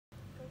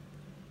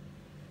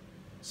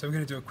So we're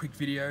going to do a quick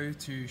video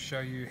to show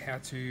you how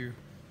to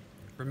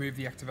remove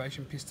the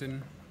activation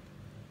piston,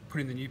 put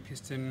in the new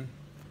piston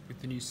with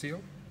the new seal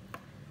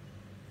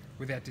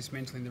without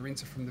dismantling the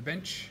rinser from the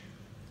bench.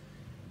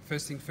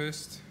 First thing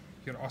first,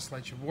 you've got to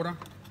isolate your water,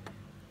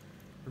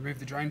 remove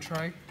the drain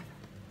tray,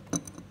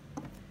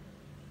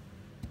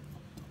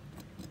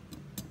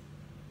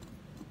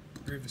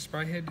 remove the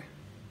spray head,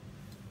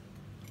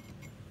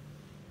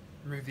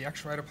 remove the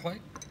actuator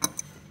plate,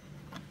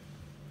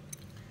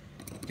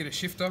 get a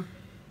shifter,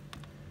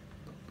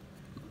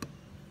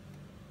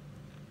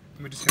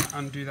 and we're just going to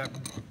undo that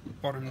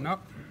bottom nut.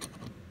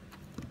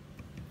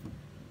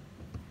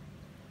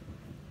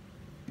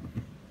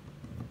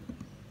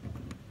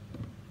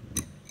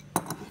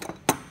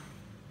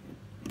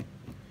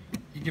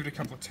 You give it a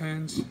couple of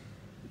turns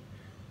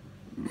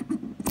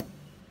and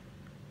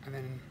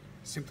then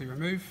simply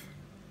remove.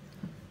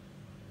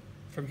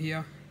 From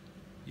here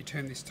you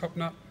turn this top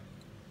nut,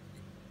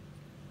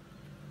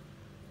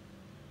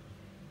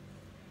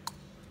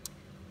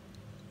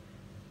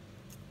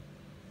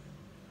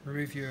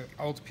 remove your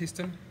old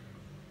piston,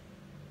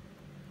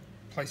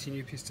 place your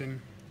new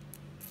piston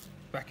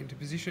back into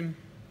position.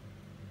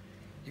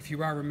 If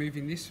you are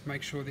removing this,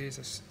 make sure there's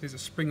a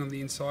spring on the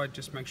inside,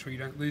 just make sure you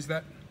don't lose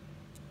that.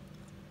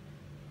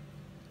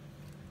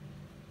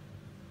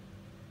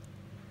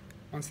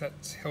 Once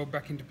that's held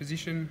back into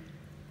position,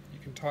 you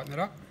can tighten it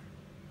up.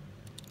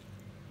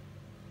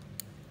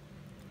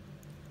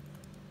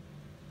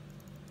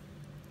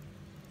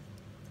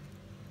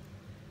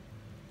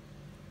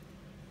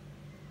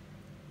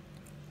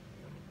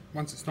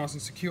 Once it's nice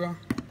and secure,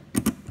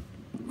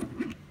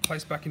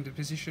 place back into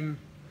position,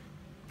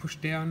 push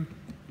down,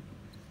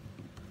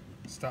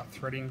 start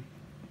threading.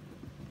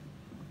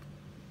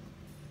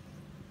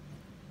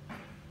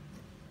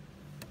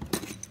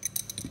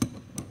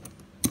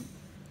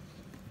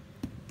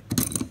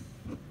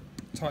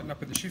 Tighten up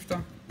with the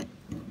shifter.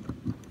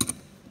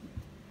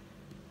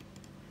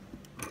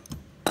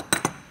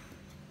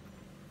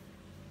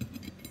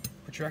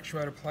 Put your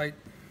actuator plate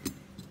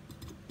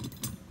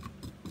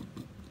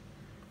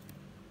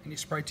and your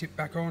spray tip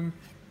back on.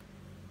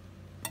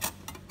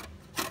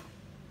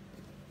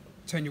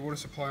 Turn your water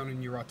supply on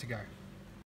and you're right to go.